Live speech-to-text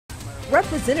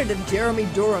Representative Jeremy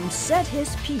Durham said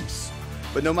his piece.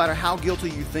 But no matter how guilty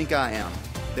you think I am,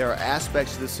 there are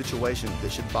aspects to this situation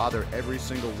that should bother every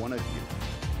single one of you.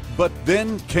 But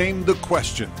then came the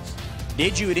questions.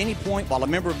 Did you at any point while a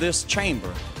member of this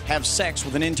chamber have sex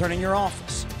with an intern in your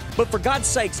office? But for God's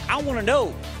sakes, I want to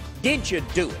know, did you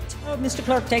do it? Oh, Mr.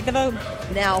 Clerk, take the vote.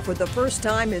 Now, for the first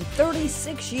time in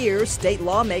 36 years, state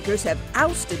lawmakers have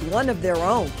ousted one of their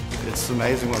own. It's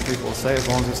amazing what people say as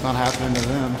long as it's not happening to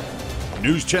them.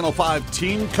 News Channel 5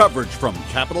 team coverage from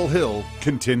Capitol Hill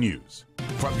continues.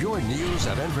 From your news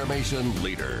and information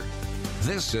leader,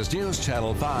 this is News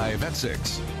Channel 5 at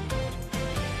 6.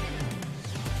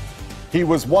 He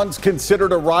was once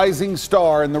considered a rising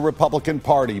star in the Republican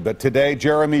Party, but today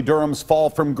Jeremy Durham's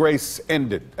fall from grace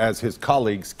ended as his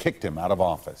colleagues kicked him out of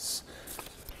office.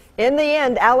 In the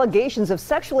end, allegations of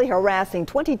sexually harassing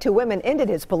 22 women ended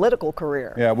his political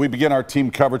career. Yeah, we begin our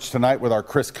team coverage tonight with our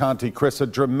Chris Conti. Chris, a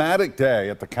dramatic day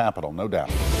at the Capitol, no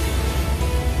doubt.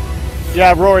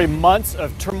 Yeah, Rory, months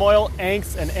of turmoil,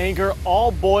 angst, and anger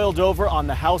all boiled over on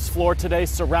the House floor today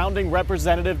surrounding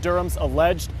Representative Durham's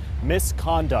alleged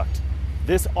misconduct.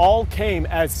 This all came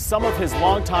as some of his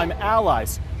longtime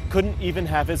allies couldn't even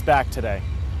have his back today.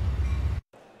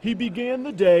 He began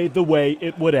the day the way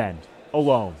it would end,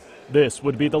 alone. This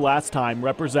would be the last time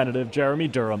Representative Jeremy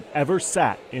Durham ever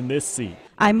sat in this seat.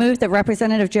 I move that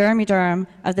Representative Jeremy Durham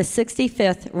of the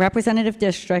 65th Representative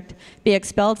District be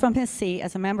expelled from his seat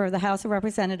as a member of the House of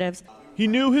Representatives. He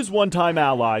knew his one-time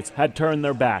allies had turned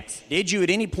their backs. Did you at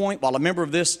any point while a member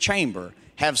of this chamber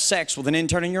have sex with an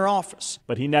intern in your office?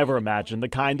 But he never imagined the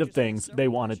kind of things they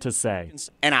wanted to say.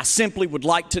 And I simply would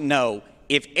like to know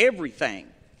if everything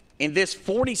in this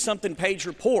 40-something page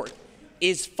report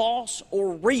is false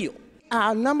or real.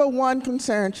 Our number one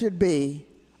concern should be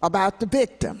about the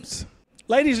victims.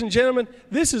 Ladies and gentlemen,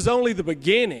 this is only the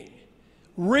beginning.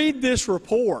 Read this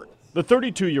report. The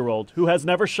 32-year-old, who has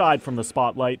never shied from the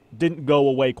spotlight, didn't go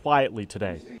away quietly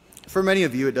today. For many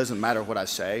of you, it doesn't matter what I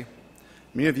say.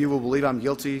 Many of you will believe I'm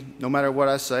guilty no matter what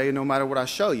I say, no matter what I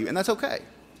show you, and that's okay.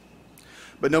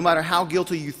 But no matter how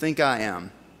guilty you think I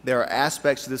am, there are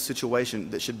aspects to this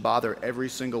situation that should bother every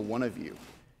single one of you.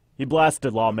 He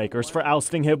blasted lawmakers for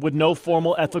ousting him with no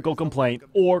formal ethical complaint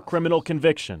or criminal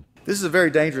conviction. This is a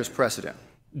very dangerous precedent.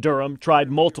 Durham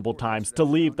tried multiple times to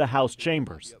leave the House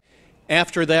chambers.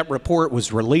 After that report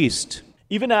was released,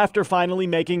 even after finally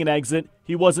making an exit,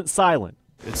 he wasn't silent.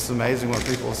 It's amazing what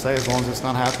people say as long as it's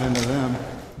not happening to them.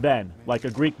 Then, like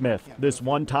a Greek myth, this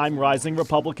one-time rising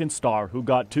Republican star who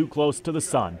got too close to the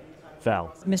sun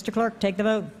fell. Mr. Clerk, take the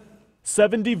vote.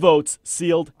 70 votes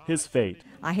sealed his fate.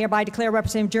 I hereby declare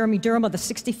Representative Jeremy Durham of the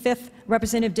 65th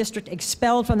Representative District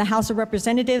expelled from the House of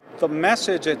Representatives. The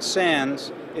message it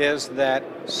sends is that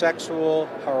sexual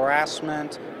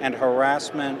harassment and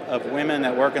harassment of women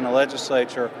that work in the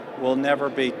legislature will never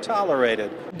be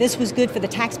tolerated. This was good for the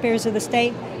taxpayers of the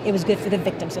state. It was good for the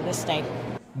victims of the state.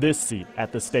 This seat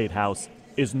at the State House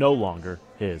is no longer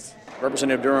his.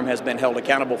 Representative Durham has been held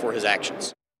accountable for his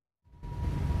actions.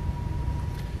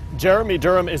 Jeremy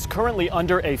Durham is currently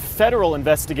under a federal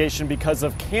investigation because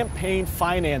of campaign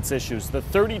finance issues. The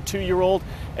 32-year-old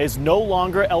is no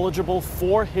longer eligible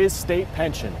for his state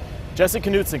pension. Jesse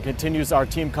Knutson continues our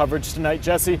team coverage tonight.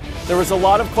 Jesse, there was a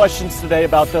lot of questions today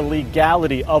about the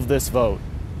legality of this vote.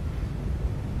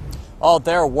 Oh,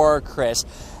 there were, Chris.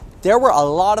 There were a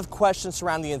lot of questions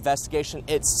surrounding the investigation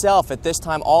itself. At this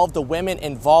time, all of the women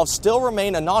involved still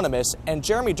remain anonymous, and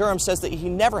Jeremy Durham says that he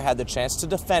never had the chance to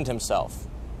defend himself.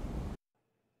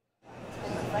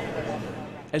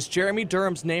 As Jeremy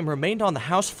Durham's name remained on the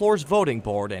House floor's voting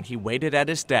board and he waited at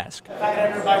his desk.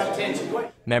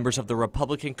 Members of the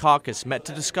Republican caucus met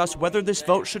to discuss whether this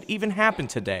vote should even happen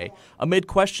today, amid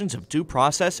questions of due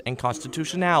process and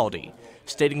constitutionality,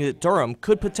 stating that Durham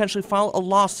could potentially file a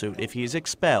lawsuit if he is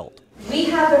expelled. We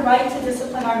have the right to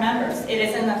discipline our members. It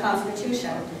is in the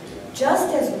Constitution.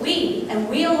 Just as we, and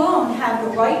we alone, have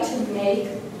the right to make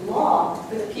law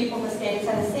for the people of the state of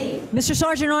Tennessee. Mr.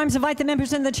 Sergeant Arms, invite the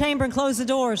members in the chamber and close the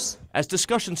doors. As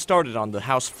discussion started on the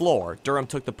House floor, Durham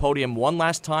took the podium one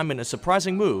last time in a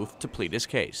surprising move to plead his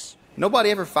case. Nobody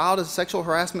ever filed a sexual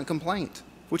harassment complaint,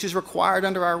 which is required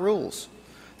under our rules.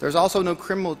 There's also no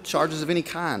criminal charges of any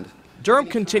kind. Durham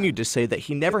continued to say that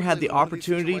he never had the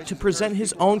opportunity to present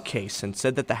his own case and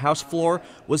said that the House floor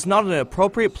was not an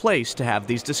appropriate place to have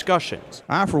these discussions.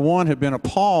 I, for one, have been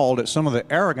appalled at some of the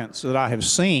arrogance that I have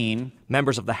seen.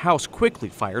 Members of the House quickly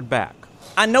fired back.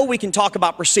 I know we can talk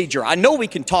about procedure. I know we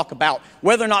can talk about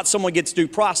whether or not someone gets due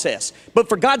process. But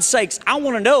for God's sakes, I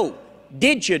want to know,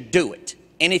 did you do it?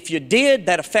 And if you did,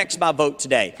 that affects my vote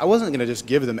today. I wasn't going to just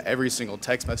give them every single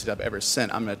text message I've ever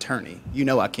sent. I'm an attorney. You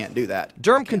know I can't do that.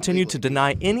 Durham continued to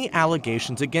deny any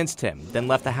allegations against him, then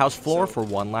left the House floor for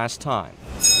one last time.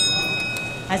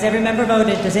 Has every member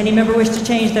voted? Does any member wish to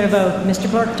change their vote? Mr.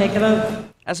 Clerk, take the vote.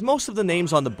 As most of the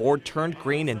names on the board turned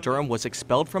green and Durham was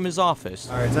expelled from his office.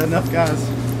 All right, is that enough, guys?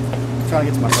 I'm trying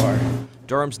to get to my car.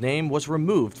 Durham's name was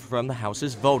removed from the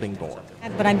House's voting board.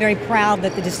 But I'm very proud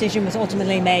that the decision was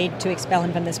ultimately made to expel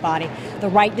him from this body. The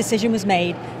right decision was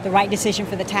made, the right decision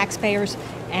for the taxpayers,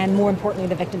 and more importantly,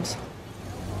 the victims.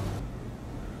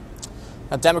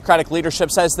 Now, Democratic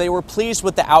leadership says they were pleased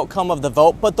with the outcome of the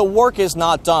vote, but the work is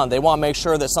not done. They want to make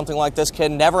sure that something like this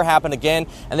can never happen again,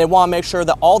 and they want to make sure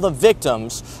that all the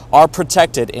victims are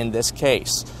protected in this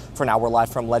case. For now, we're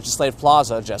live from Legislative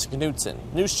Plaza. Jessica Knudsen,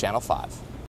 News Channel 5.